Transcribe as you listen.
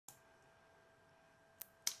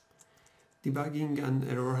Debugging and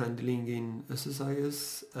error handling in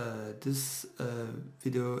SSIS. This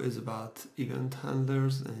video is about event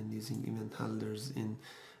handlers and using event handlers in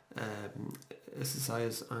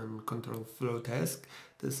SSIS and control flow task.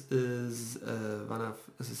 This is one of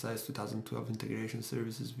SSIS 2012 integration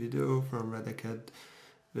services video from RedAcad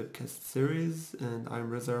webcast series, and I'm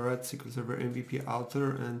Reza Rad, SQL Server MVP author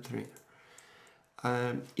and trainer.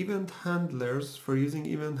 Event handlers. For using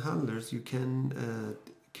event handlers, you can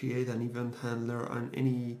create an event handler on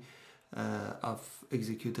any of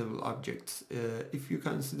executable objects. If you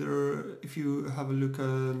have a look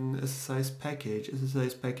on SSIS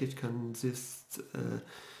package consists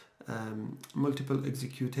multiple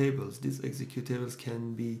executables. These executables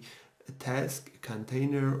can be a task, a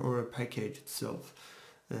container, or a package itself.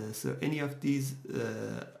 So any of these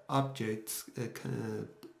objects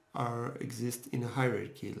exist in a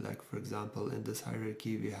hierarchy. Like, for example, in this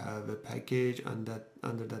hierarchy we have a package, and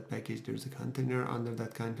under that package there's a container. Under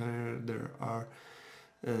that container there are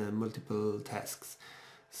multiple tasks.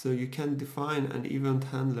 So you can define an event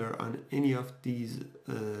handler on any of these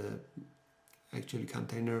actually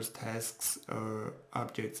containers, tasks, or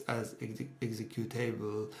objects as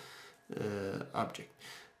executable object.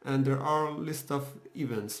 And there are a list of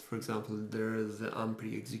events. For example, there is the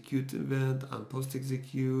OnPreExecute event,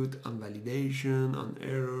 OnPostExecute, OnValidation,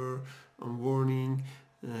 OnError, OnWarning,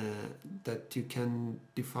 that you can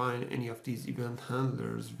define any of these event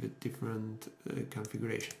handlers with different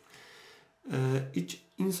configuration.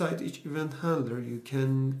 Inside each event handler you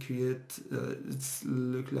can create, it's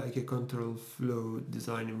look like a control flow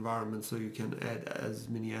design environment, so you can add as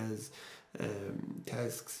many as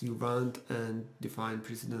tasks you want and define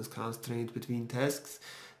precedence constraint between tasks.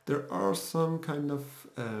 There are some kind of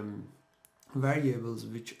variables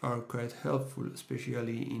which are quite helpful,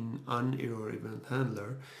 especially in OnError event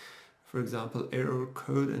handler. For example,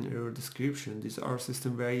 ErrorCode and ErrorDescription. These are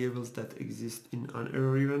system variables that exist in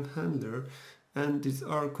OnError event handler, and these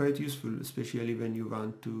are quite useful, especially when you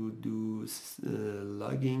want to do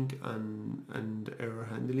logging and error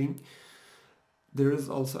handling. There is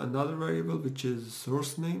also another variable which is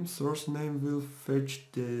SourceName. SourceName will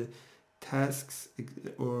fetch the tasks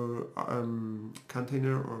or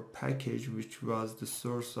container or package which was the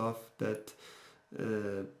source of that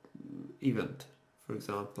event. For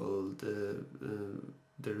example,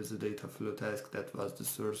 there is a data flow task that was the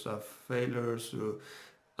source of failure. So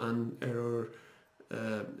on error,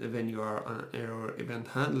 when you are on error event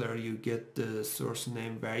handler, you get the source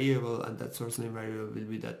name variable, and that source name variable will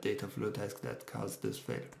be that data flow task that caused this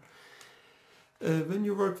failure. When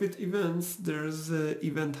you work with events, there's an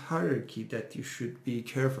event hierarchy that you should be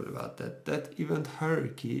careful about. That event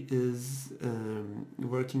hierarchy is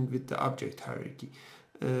working with the object hierarchy.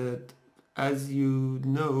 As you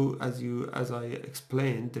know, as I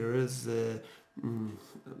explained, there is a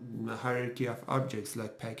hierarchy of objects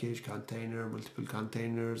like package, container, multiple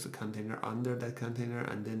containers, a container under that container,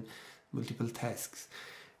 and then multiple tasks.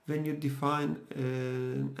 When you define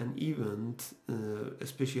an event,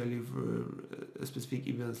 especially for specific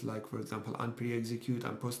events like, for example, OnPreExecute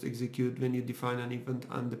and OnPostExecute, when you define an event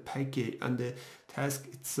on the package and the task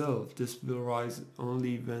itself, this will rise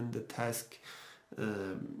only when the task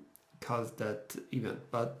cause that event.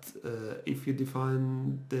 But if you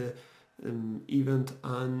define the event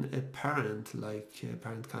on a parent, like a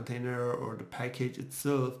parent container or the package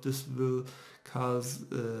itself, this will cause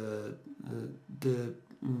the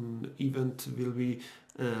event will be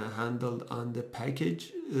handled on the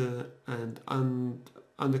package and on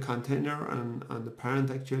the container and on the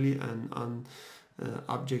parent actually, and on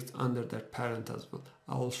objects under that parent as well.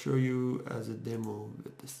 I'll show you as a demo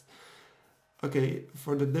with this. Okay,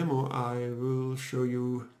 for the demo I will show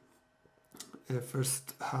you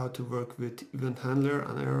first how to work with event handler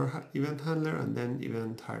and error event handler, and then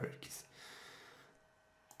event hierarchies.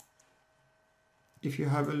 If you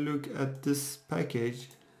have a look at this package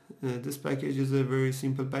is a very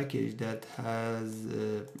simple package that has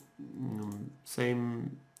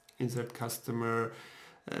same insert customer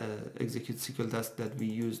execute SQL task that we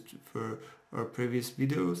used for our previous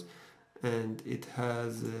videos, and it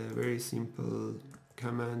has a very simple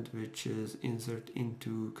command which is insert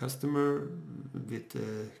into customer with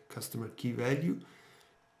a customer key value,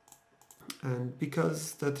 and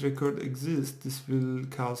because that record exists, this will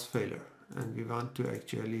cause failure, and we want to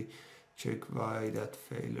actually check why that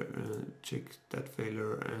failure,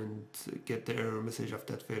 and get the error message of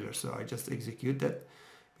that failure. So I just execute that.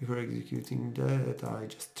 Before executing that, I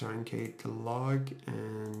just truncate the log,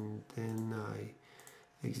 and then I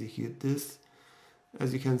execute this.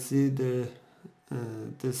 As you can see,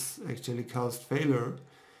 this actually caused failure,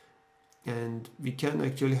 and we can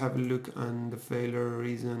actually have a look on the failure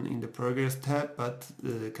reason in the progress tab, but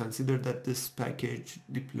consider that this package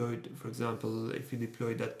deployed, for example, if you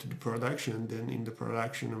deploy that to the production, then in the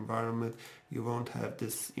production environment you won't have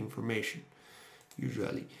this information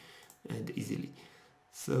usually and easily.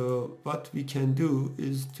 So what we can do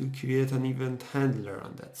is to create an event handler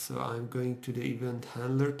on that. So I'm going to the event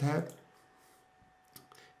handler tab.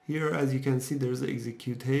 Here, as you can see, there's an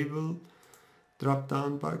executable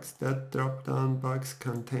drop-down box. That drop-down box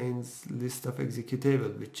contains list of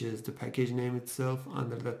executable, which is the package name itself.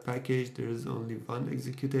 Under that package, there is only one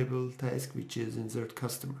executable task, which is insert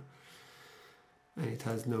customer, and it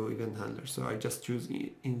has no event handler. So I just choose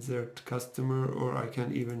insert customer, or I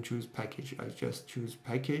can even choose package. I just choose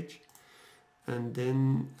package, and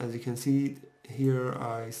then as you can see here,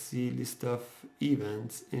 I see list of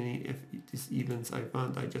events. If these events I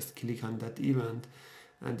want, I just click on that event,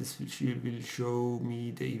 and this will show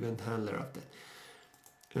me the event handler of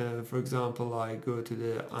that. For example, I go to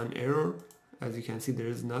the OnError. As you can see, there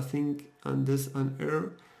is nothing on this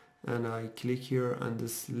OnError, and I click here on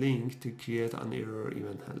this link to create OnError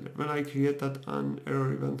event handler. When I create that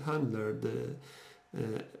OnError event handler, the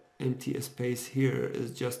empty space here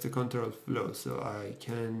is just a control flow, so I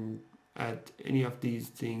can add any of these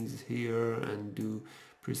things here and do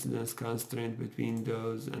precedence constraint between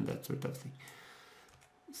those and that sort of thing.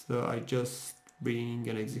 So I just bring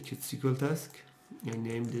an execute SQL task. I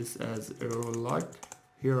name this as error log.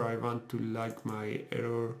 Here I want to log my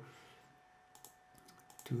error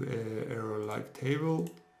to a error log table.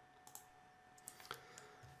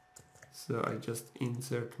 So I just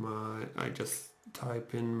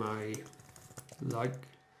type in my log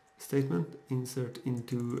statement, insert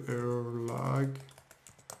into error log,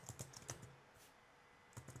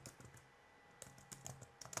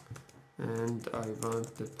 and I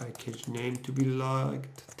want the package name to be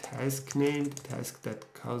logged, task name, the task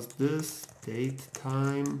that caused this, date,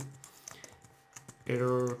 time,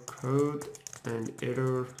 error code, and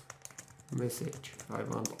error message. I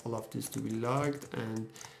want all of this to be logged, and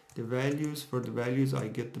the values, for the values I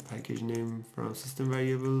get the package name from system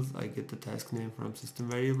variables, I get the task name from system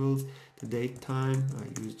variables, the date time,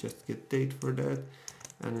 I use just get date for that,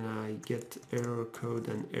 and I get error code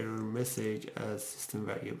and error message as system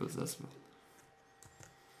variables as well.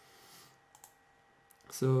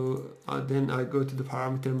 So then I go to the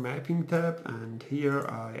parameter mapping tab, and here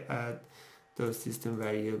I add those system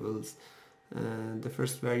variables, and the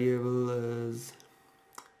first variable is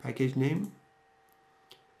package name,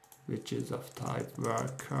 which is of type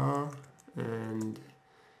varchar, and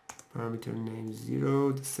parameter name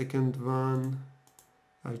 0. The second one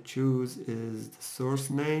I choose is the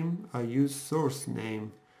source name. I use source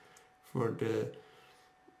name for the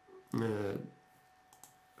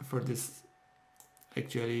for this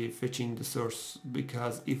actually fetching the source,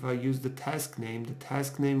 because if I use the task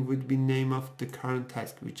name would be name of the current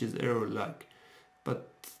task, which is error log, but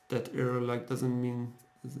that error log doesn't mean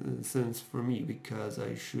sense for me, because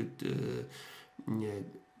I should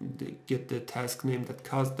get the task name that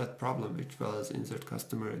caused that problem, which was insert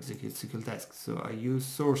customer execute SQL task. So I use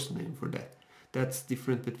source name for that. That's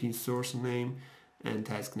different between source name and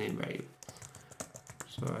task name variable.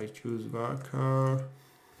 So I choose varchar,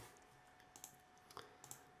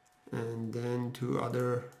 and then two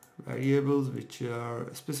other variables which are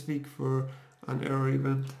specific for an error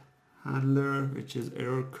event handler, which is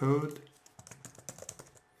error code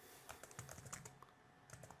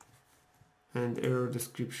and error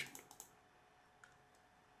description.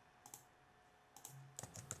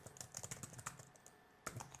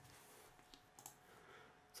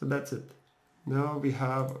 So that's it. Now we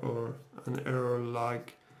have an error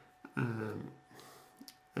log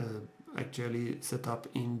actually set up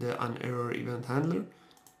in the OnError event handler.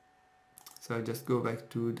 So I just go back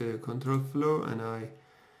to the control flow and I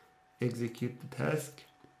execute the task.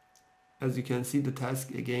 As you can see, the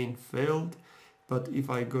task again failed, but if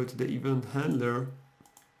I go to the event handler,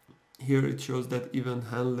 here it shows that event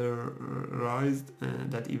handler raised,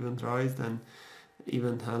 and that event raised and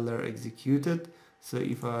event handler executed. So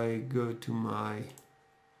if I go to my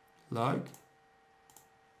log,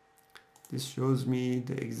 this shows me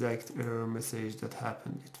the exact error message that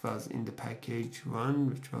happened. It was in the package 1,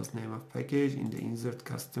 which was name of package, in the insert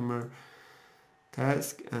customer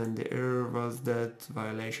task, and the error was that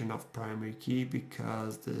violation of primary key,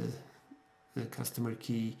 because the customer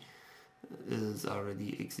key is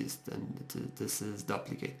already exist and this is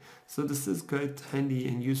duplicate. So this is quite handy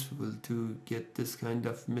and useful to get this kind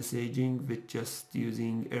of messaging with just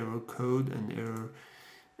using error code and error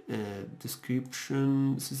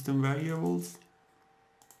description system variables.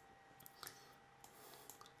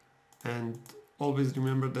 And always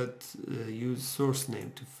remember that use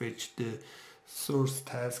SourceName to fetch the source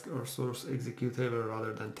task or source executable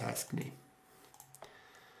rather than task name.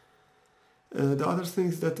 The other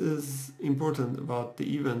things that is important about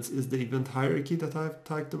the events is the event hierarchy that I've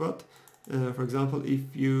talked about. For example,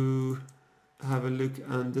 if you have a look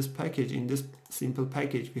on this package, in this simple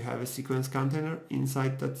package we have a sequence container.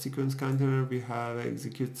 Inside that sequence container we have an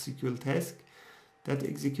executable task. That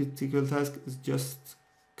executable task is just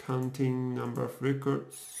counting number of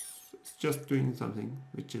records. It's just doing something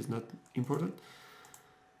which is not important.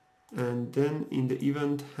 And then in the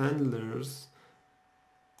event handlers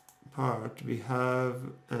part we have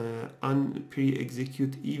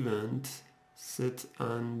OnPreExecute event set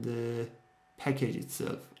on the package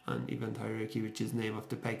itself, an event hierarchy, which is name of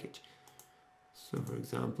the package. So for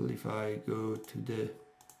example, if I go to the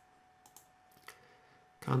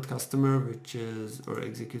count customer, which is or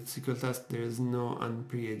execute SQL task, there is no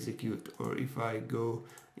OnPreExecute. Or if I go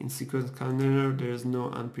in sequence container, there is no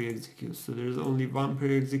OnPreExecute. So there is only one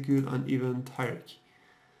preexecute on event hierarchy.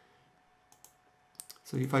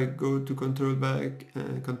 So if I go to control back,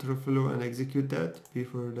 control flow and execute that,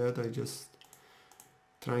 before that I just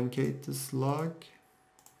truncate this log.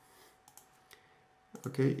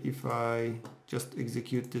 Okay, if I just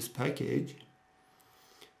execute this package,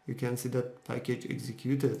 you can see that package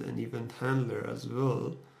executed an event handler as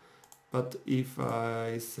well. But if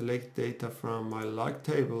I select data from my log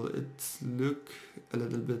table, it's look a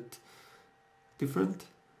little bit different.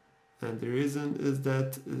 And the reason is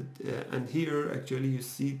that, and here actually you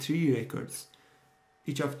see 3 records.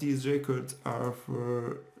 Each of these records are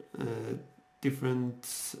for different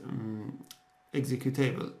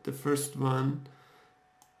executable. The first one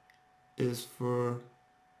is for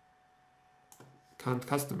count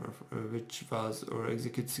customer, which was or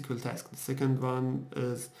execute SQL task. The second one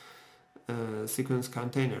is sequence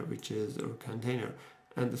container, which is or container,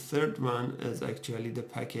 and the third one is actually the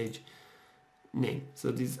package name.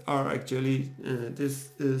 So these are actually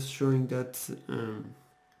this is showing that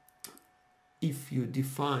if you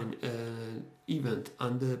define an event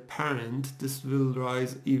on the parent, this will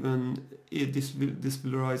rise even this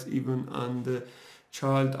will rise even on the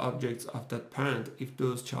child objects of that parent if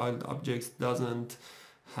those child objects doesn't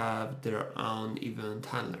have their own event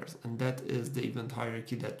handlers, and that is the event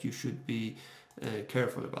hierarchy that you should be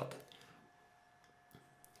careful about.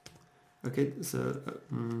 Okay, so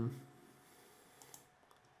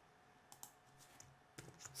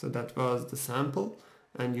so that was the sample,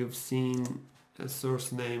 and you've seen a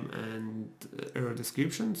source name and error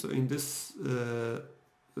description. So in this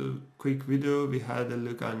quick video we had a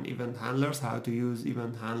look on event handlers, how to use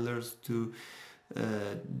event handlers to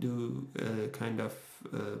do a kind of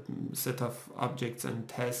set of objects and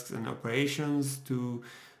tasks and operations to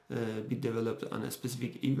be developed on a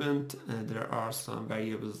specific event. There are some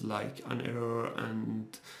variables like OnError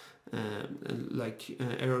and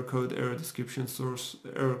ErrorCode, error description, source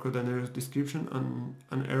ErrorCode and error description on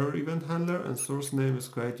error event handler, and SourceName is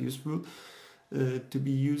quite useful to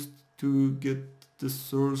be used to get the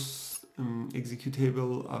source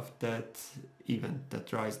executable of that event,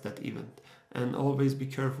 that rise that event. And always be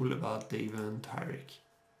careful about the event hierarchy.